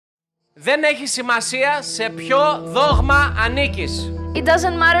Δεν έχει σημασία σε ποιο δόγμα ανήκεις. It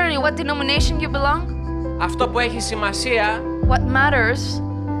doesn't matter in what denomination you belong. Αυτό που έχει σημασία What matters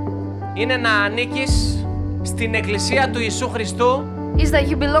είναι να ανήκεις στην Εκκλησία του Ιησού Χριστού, is that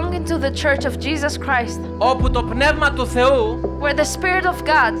you belong into the church of Jesus Christ, όπου το Πνεύμα του Θεού where the Spirit of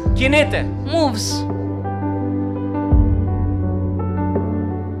God κινείται. moves.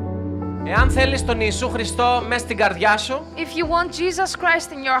 Εάν θέλεις τον Ιησού Χριστό μέσα στην καρδιά σου, If you want Jesus Christ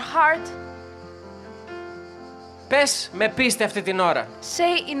in your heart, πες με πίστη αυτή την ώρα.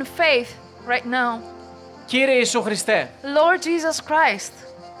 say in faith right now, Κύριε Ιησού Χριστέ, Lord Jesus Christ,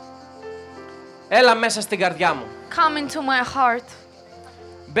 έλα μέσα στην καρδιά μου. come into my heart,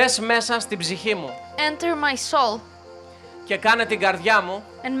 Μπες μέσα στην ψυχή μου enter my soul, και κάνε την καρδιά μου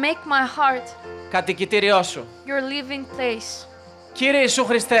and make my heart κατοικητήριό σου. your living place. Κύριε Ιησού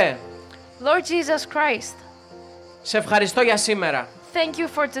Χριστέ, Lord Jesus Christ, σε ευχαριστώ για σήμερα, thank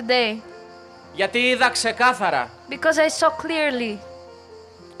you for today, γιατί είδα ξεκάθαρα because I saw clearly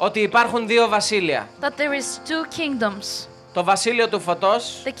ότι υπάρχουν δύο βασίλεια. that there is two kingdoms, Το βασίλειο του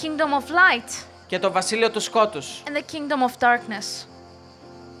φωτός the kingdom of light και το βασίλειο του σκότους. and the kingdom of darkness.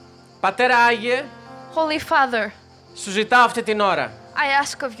 Πατέρα Άγιε, Holy Father, σου ζητάω αυτή την ώρα I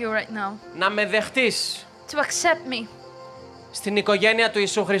ask of you right now να με δεχτείς to accept me στην οικογένεια του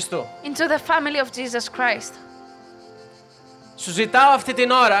Ιησού Χριστού. into the family of Jesus Christ. Σου ζητάω αυτή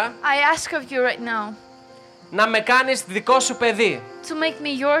την ώρα I ask of you right now να με κάνεις δικό σου παιδί. to make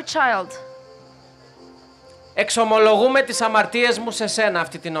me your child. Εξομολογούμε τις αμαρτίες μου σε σένα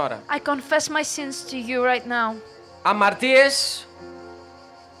αυτή την ώρα. I confess my sins to you right now. Αμαρτίες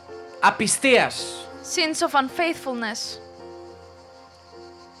απιστίας. Sins of unfaithfulness,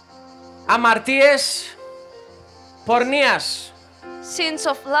 Αμαρτίες πορνείας. sins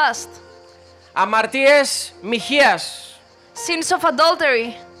of lust, Αμαρτίες μοιχείας. sins of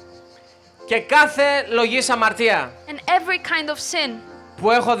adultery, Και κάθε λογής αμαρτία and every kind of sin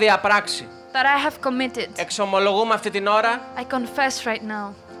που έχω διαπράξει. that I have committed. Εξομολογούμε αυτή την ώρα I confess right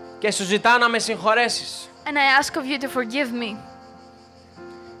now, και σου ζητάω να με συγχωρέσεις. and I ask of you to forgive me.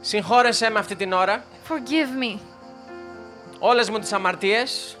 Συγχώρεσέ με αυτή την ώρα Forgive me. όλες μου τις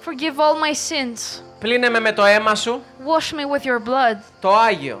αμαρτίες. Forgive all my sins. Πλύνε με με το αίμα σου, Wash me with your blood, το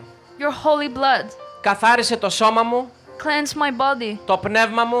Άγιο. your holy blood. Καθάρισε το σώμα μου, Cleanse my body, το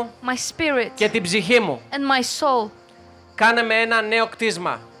πνεύμα μου my spirit, και την ψυχή μου. and my soul. Κάνε με ένα νέο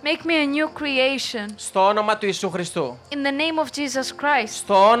κτίσμα. Make me a new creation. Στο όνομα του Ιησού Χριστού. In the name of Jesus Christ.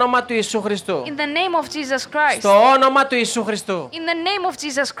 Στο όνομα του Ιησού Χριστού. In the name of Jesus Christ. Στο όνομα του Ιησού Χριστού. In the name of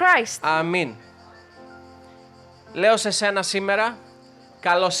Jesus Christ. Αμήν. Λέω σε σένα σήμερα,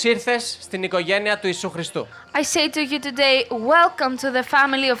 καλώς ήρθες στην οικογένεια του Ιησού Χριστού. I say to you today, welcome to the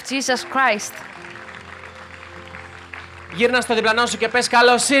family of Jesus Christ. Γύρνα στο διπλανό σου και πες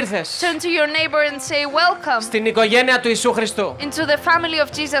καλώς ήρθες Turn to your neighbor and say, welcome στην οικογένεια του Ιησού Χριστού. into the family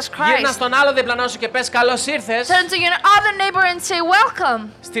of Jesus Γύρνα Christ. στον άλλο διπλανό σου και πες καλώς ήρθες Turn to your other neighbor and say, welcome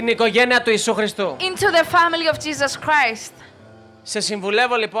στην οικογένεια του Ιησού Χριστού. into the family of Jesus Christ. Σε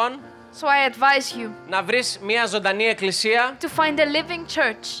συμβουλεύω λοιπόν So I advise you να βρεις μια ζωντανή εκκλησία to find a living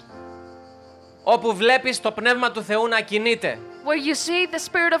church όπου βλέπεις το Πνεύμα του Θεού να κινείται. where you see the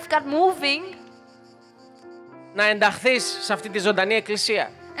Spirit of God moving Να ενταχθείς σε αυτή τη ζωντανή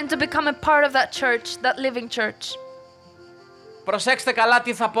εκκλησία. and to become a part of that church, that living church. Προσέξτε καλά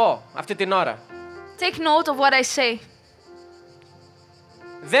τι θα πω αυτή την ώρα. Take note of what I say.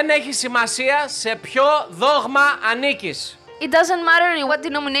 Δεν έχει σημασία σε ποιο δόγμα ανήκεις. It doesn't matter in what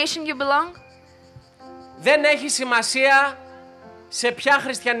denomination you belong. Δεν έχει σημασία σε ποια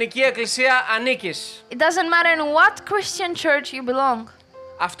χριστιανική εκκλησία ανήκεις. It doesn't matter in what Christian church you belong.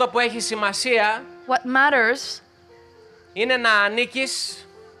 Αυτό που έχει σημασία What matters είναι να ανήκεις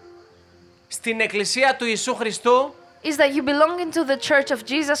στην εκκλησία του Ιησού Χριστού, is that you belong into the church of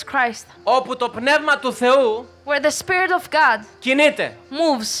Jesus Christ, όπου το Πνεύμα του Θεού where the Spirit of God κινείται.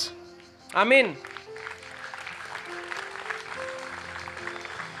 moves. Αμήν.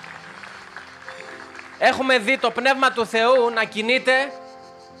 Έχουμε δει το Πνεύμα του Θεού να κινείται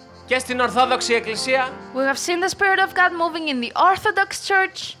και στην Ορθόδοξη Εκκλησία We have seen the Spirit of God moving in the Orthodox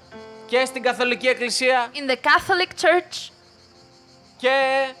Church, και στην Καθολική Εκκλησία in the Catholic Church,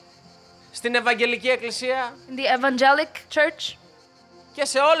 και στην Ευαγγελική Εκκλησία in the Evangelic Church, και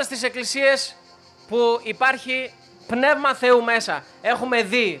σε όλες τις εκκλησίες που υπάρχει Πνεύμα Θεού μέσα. Έχουμε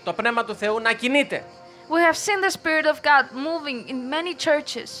δει το Πνεύμα του Θεού να κινείται. We have seen the Spirit of God moving in many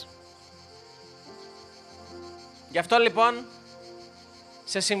churches. Γι' αυτό λοιπόν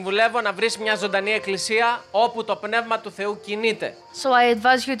σε συμβουλεύω να βρεις μια ζωντανή εκκλησία όπου το Πνεύμα του Θεού κινείται. So I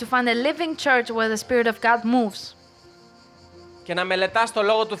advise you to find a living church where the Spirit of God moves. και να μελετάς το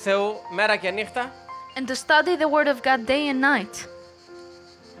Λόγο του Θεού μέρα και νύχτα, and to study the Word of God day and night,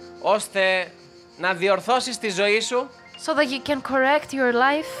 ώστε να διορθώσεις τη ζωή σου so that you can correct your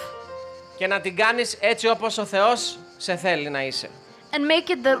life και να την κάνεις έτσι όπως ο Θεός σε θέλει να είσαι. and make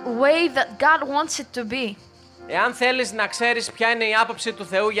it the way that God wants it to be. Εάν θέλεις να ξέρεις ποια είναι η άποψη του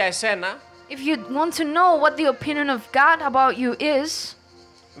Θεού για εσένα, If you want to know what the opinion of God about you is,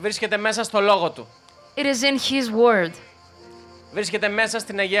 βρίσκεται μέσα στο Λόγο Του. it is in His Word. Βρίσκεται μέσα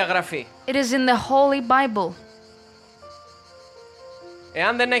στην Αγία Γραφή. It is in the Holy Bible.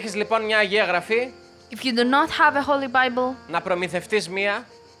 Εάν δεν έχεις λοιπόν μια Αγία Γραφή, If you do not have a Holy Bible, να προμηθευτείς μία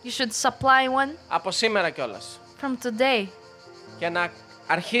you should supply one από σήμερα κιόλας from today και να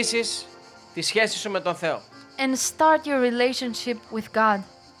αρχίσεις τη σχέση σου με τον Θεό. and start your relationship with God.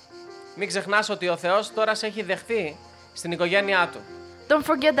 Μην ξεχνάς ότι ο Θεός τώρα σε έχει δεχτεί στην οικογένειά Του. Don't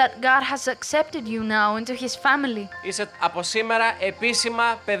forget that God has accepted you now into His family. Είσαι από σήμερα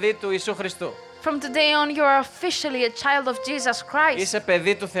επίσημα παιδί του Ιησού Χριστού. From today on, you are officially a child of Jesus Christ. Είσαι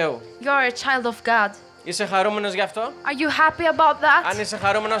παιδί του Θεού. You are a child of God. Είσαι χαρούμενος γι' αυτό? Are you happy about Αν that? είσαι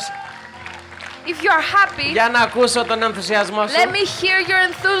χαρούμενος, If you are happy, για να ακούσω τον ενθουσιασμό σου. let me hear your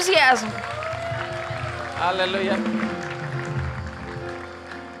enthusiasm. Αλληλούια.